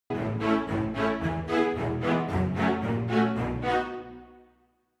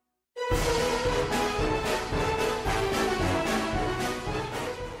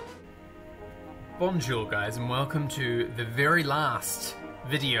Bonjour guys, and welcome to the very last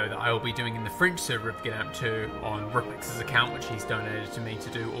video that I will be doing in the French server of GetAmped2 on Ripix's account, which he's donated to me to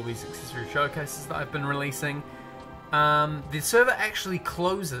do all these accessory showcases that I've been releasing. The server actually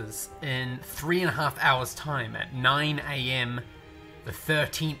closes in 3.5 hours time at 9 AM the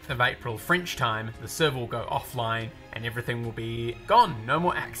 13th of April French time. The server will go offline and everything will be gone, no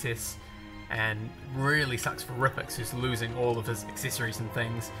more access, and really sucks for Ripix, who's losing all of his accessories and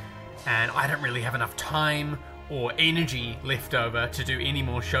things. And I don't really have enough time or energy left over to do any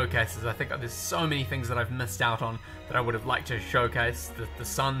more showcases. I think there's so many things that I've missed out on that I would have liked to showcase. The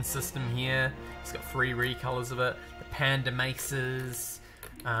sun system here, it's got 3 recolors of it. The panda maces,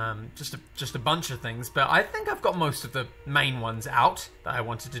 just a bunch of things. But I think I've got most of the main ones out that I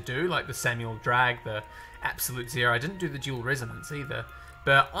wanted to do, like the Samuel Drag, the Absolute Zero. I didn't do the dual resonance either.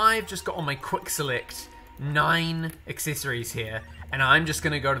 But I've just got on my quick select 9 accessories here, and I'm just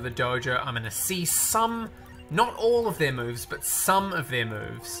going to go to the dojo. I'm going to see some, not all of their moves, but some of their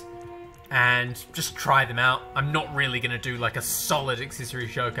moves, and just try them out. I'm not really going to do like a solid accessory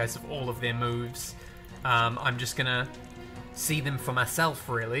showcase of all of their moves. I'm just going to see them for myself,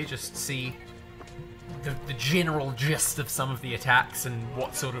 really, just see the general gist of some of the attacks and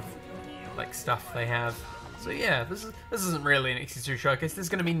what sort of like stuff they have. So yeah, this isn't really an accessory showcase. There's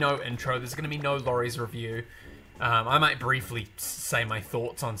going to be no intro. There's going to be no Laurie's review. I might briefly say my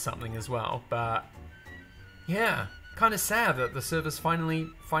thoughts on something as well, but yeah, kind of sad that the server's finally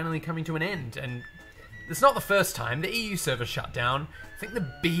coming to an end. And it's not the first time. The EU server shut down. I think the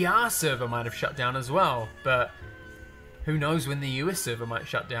BR server might have shut down as well, but who knows when the US server might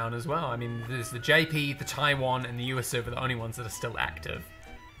shut down as well. I mean, there's the JP, the Taiwan, and the US server, the only ones that are still active.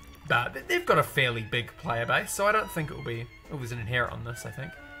 But they've got a fairly big player base, so I don't think it will be... Oh, there's an inherit on this, I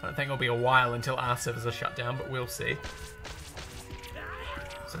think. I don't think it'll be a while until our servers are shut down, but we'll see.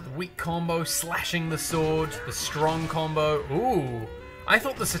 So the weak combo, slashing the sword, the strong combo. Ooh! I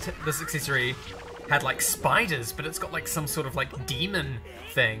thought this accessory had like spiders, but it's got like some sort of like demon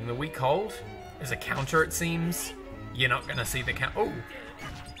thing. The weak hold is a counter, it seems. You're not gonna see the count. Oh!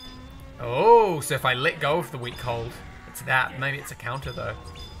 Oh, so if I let go of the weak hold, it's that. Maybe it's a counter though.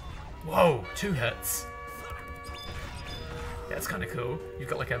 Whoa, 2 hits. That's kind of cool. You've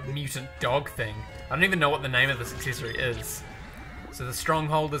got like a mutant dog thing. I don't even know what the name of this accessory is. So the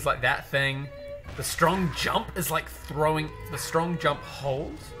stronghold is like that thing. The strong jump is like throwing... The strong jump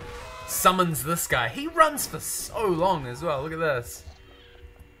hold summons this guy. He runs for so long as well. Look at this.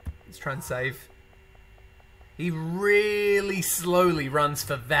 Let's try and save. He really slowly runs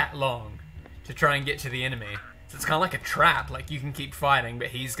for that long to try and get to the enemy. So it's kind of like a trap, like you can keep fighting, but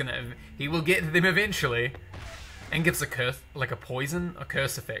he will get to them eventually. And gives a curse, like a poison, a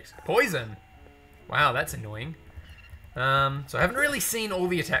curse effect. Poison! Wow, that's annoying. So I haven't really seen all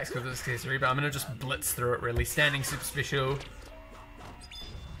the attacks with this accessory, but I'm going to just blitz through it really. Standing super special.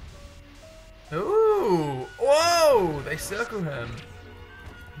 Ooh! Whoa! They circle him.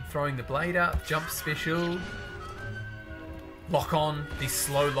 Throwing the blade up, jump special. Lock on, these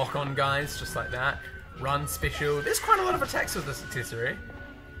slow lock on guys, just like that. Run special. There's quite a lot of attacks with this accessory.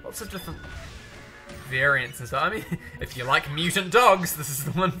 Lots of different variants and stuff. I mean, if you like mutant dogs, this is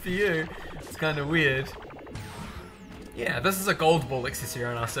the one for you. It's kind of weird. Yeah, this is a gold ball accessory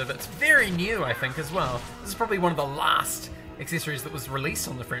on our server. It's very new, I think, as well. This is probably one of the last accessories that was released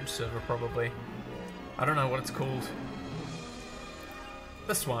on the French server, probably. I don't know what it's called.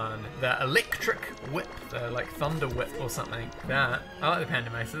 This one, the electric whip, the like thunder whip or something. That. I like the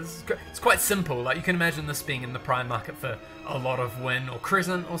panda maces. It's quite simple. Like you can imagine this being in the prime market for a lot of Win or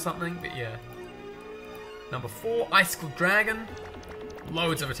Crescent or something. But yeah. Number 4, Icicle Dragon.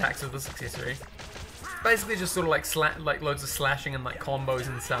 Loads of attacks with this accessory. Basically just sort of like loads of slashing and like combos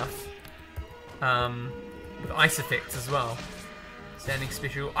and stuff. With ice effects as well. Standing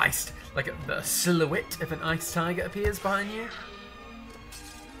special, iced, like the silhouette of an ice tiger appears behind you.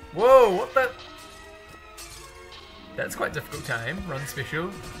 Whoa, what the? That's quite difficult to aim. Run special.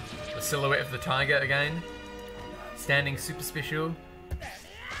 The silhouette of the tiger again. Standing super special.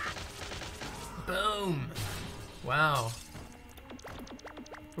 Boom! Wow.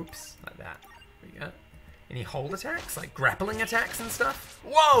 Oops, like that. There we go. Any hold attacks? Like grappling attacks and stuff?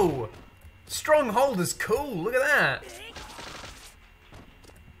 Whoa! Strong hold is cool, look at that!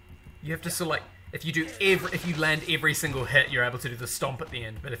 You have to sort of like, if you land every single hit, you're able to do the stomp at the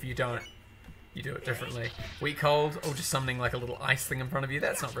end, but if you don't, you do it differently. Weak hold, or just summoning like a little ice thing in front of you,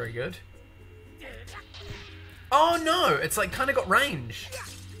 that's not very good. Oh no, it's like kind of got range.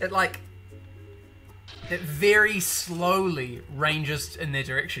 It like it very slowly ranges in their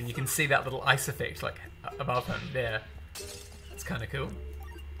direction. You can see that little ice effect like above him there. It's kind of cool.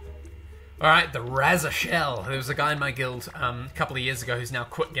 Alright, the Razza Shell. There was a guy in my guild a couple of years ago who's now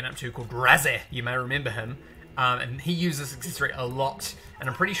quit GetAmped2 called Razza. You may remember him. And he uses this accessory a lot. And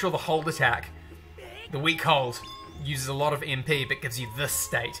I'm pretty sure the hold attack, the weak hold, uses a lot of MP but gives you this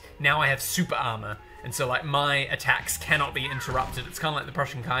state. Now I have super armor. And so like my attacks cannot be interrupted. It's kind of like the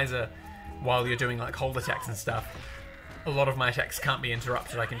Prussian Kaiser while you're doing like hold attacks and stuff. A lot of my attacks can't be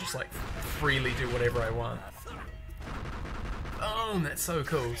interrupted. I can just like freely do whatever I want. Oh, that's so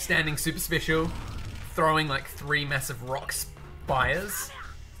cool. Standing super special, throwing like 3 massive rock spires,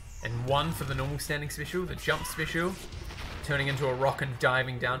 and 1 for the normal standing special, the jump special, turning into a rock and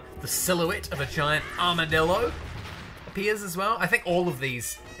diving down. The silhouette of a giant armadillo appears as well. I think all of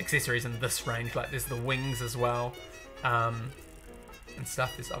these accessories in this range, like there's the wings as well, and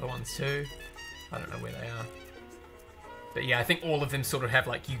stuff. There's other ones too. I don't know where they are. But yeah, I think all of them sort of have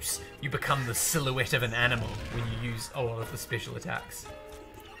like, you become the silhouette of an animal when you use a lot of the special attacks.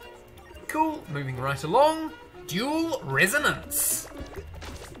 Cool, moving right along. Dual Resonance.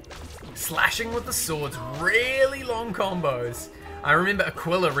 Slashing with the swords, really long combos. I remember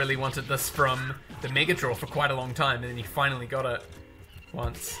Aquila really wanted this from the Mega Draw for quite a long time, and then he finally got it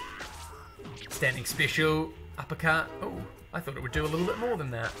once. Standing special, uppercut. Oh, I thought it would do a little bit more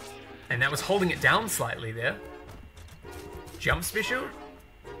than that. And that was holding it down slightly there. Jump special.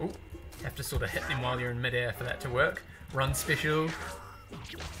 Oh, have to sort of hit them while you're in midair for that to work. Run special.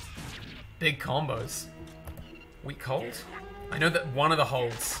 Big combos. Weak hold. I know that one of the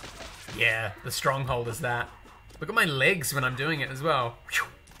holds, yeah, the strong hold is that. Look at my legs when I'm doing it as well.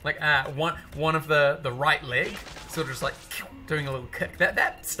 Like one of the right leg, sort of just like doing a little kick.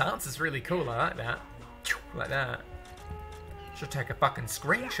 That stance is really cool. I like that. Like that. Should take a fucking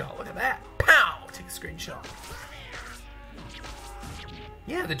screenshot. Look at that. Pow! Take a screenshot.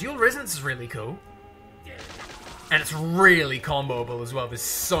 Yeah, the dual resonance is really cool. And it's really comboable as well. There's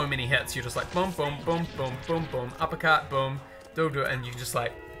so many hits. You're just like boom, boom, boom, boom, boom, boom, uppercut, boom, do it, and you just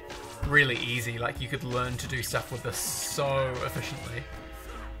like really easy. Like you could learn to do stuff with this so efficiently.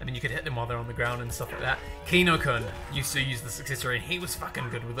 And then you could hit them while they're on the ground and stuff like that. Kino-kun used to use this accessory and he was fucking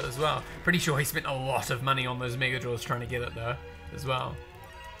good with it as well. Pretty sure he spent a lot of money on those Mega Draws trying to get it though, as well.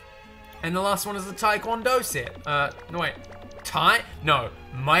 And the last one is the Taekwondo set. No wait,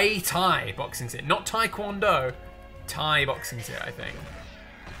 Muay Thai boxing set. Not Taekwondo, Thai boxing set, I think.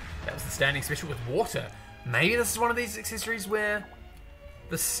 That was the standing special with water. Maybe this is one of these accessories where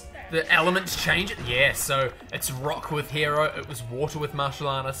the elements change it. Yeah, so it's rock with hero, it was water with martial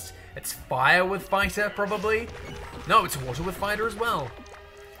artist, it's fire with fighter probably. No, it's water with fighter as well.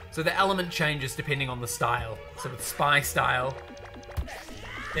 So the element changes depending on the style. So with spy style,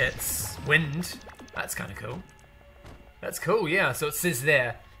 it's wind. That's kind of cool. That's cool, yeah. So it says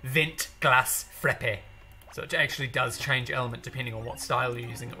there, vent, glace, frappe. So it actually does change element depending on what style you're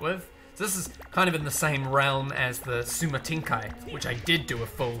using it with. So this is kind of in the same realm as the Suma Tenkai, which I did do a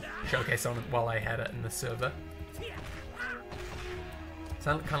full showcase on while I had it in the server.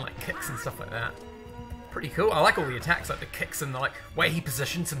 So kind of like kicks and stuff like that. Pretty cool. I like all the attacks, like the kicks and the like way he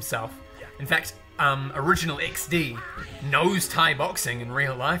positions himself. In fact, original XD knows Thai boxing in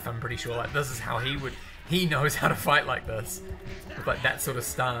real life, I'm pretty sure. Like this is how he knows how to fight like this. With like that sort of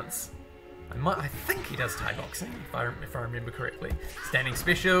stance. I think he does Thai boxing, if I remember correctly. Standing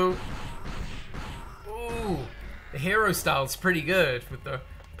special. Ooh, the hero style's pretty good with the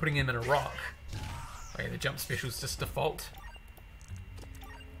putting him in a rock. Okay, the jump special's just default.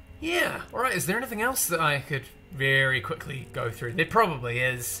 Yeah, alright, is there anything else that I could very quickly go through? There probably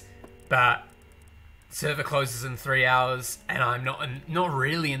is, but server closes in 3 hours, and I'm not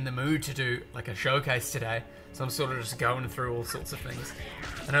really in the mood to do like a showcase today. So I'm sort of just going through all sorts of things.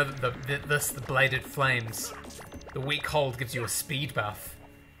 I know that the Bladed Flames, the weak hold gives you a speed buff.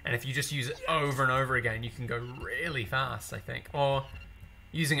 And if you just use it over and over again, you can go really fast, I think. Or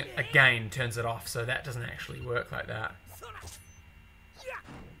using it again turns it off, so that doesn't actually work like that.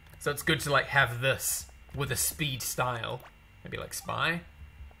 So it's good to like have this with a speed style, maybe like Spy,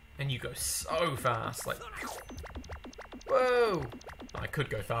 and you go so fast, like, whoa! I could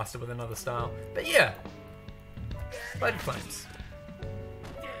go faster with another style, but yeah. Bladed Flames.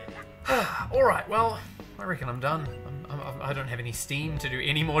 Alright, well, I reckon I'm done. I don't have any steam to do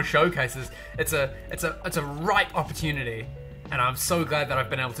any more showcases. It's a ripe opportunity, and I'm so glad that I've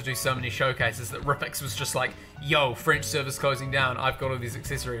been able to do so many showcases that Ripix was just like, yo, French server's closing down, I've got all these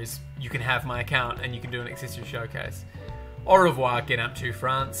accessories, you can have my account and you can do an accessory showcase. Au revoir, GetAmped2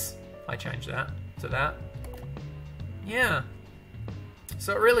 France. I changed that to that. Yeah.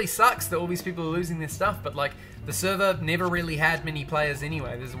 So it really sucks that all these people are losing their stuff, but like the server never really had many players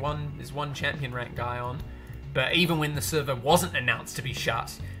anyway. There's one champion rank guy on, but even when the server wasn't announced to be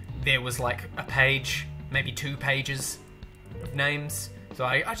shut, there was like a page, maybe 2 pages of names. So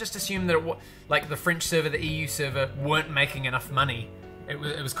I just assumed that like the French server, the EU server weren't making enough money. It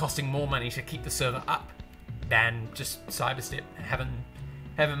was costing more money to keep the server up than just Cyberstep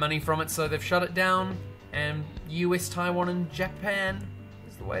having money from it, so they've shut it down. And US, Taiwan, and Japan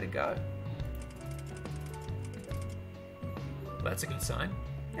is the way to go. Well, that's a good sign.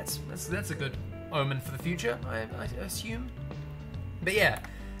 That's a good omen for the future, I assume. But yeah,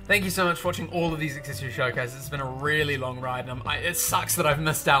 thank you so much for watching all of these accessory showcases. It's been a really long ride, and it sucks that I've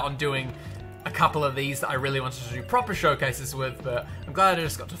missed out on doing a couple of these that I really wanted to do proper showcases with, but I'm glad I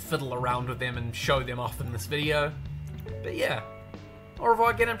just got to fiddle around with them and show them off in this video. But yeah, au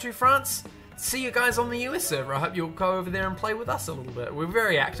revoir, GetAmped2 France. See you guys on the US server. I hope you'll go over there and play with us a little bit. We're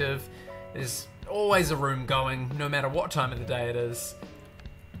very active. There's always a room going, no matter what time of the day it is.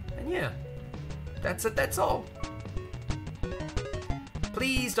 And yeah, that's it, that's all.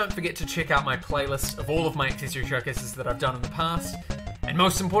 Please don't forget to check out my playlist of all of my accessory showcases that I've done in the past, and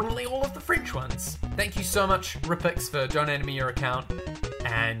most importantly, all of the French ones. Thank you so much, Ripix, for donating me your account,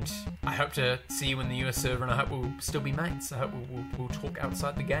 and I hope to see you in the US server, and I hope we'll still be mates. I hope we'll talk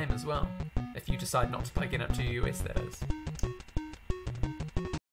outside the game as well, if you decide not to play GetAmped2 US, that is.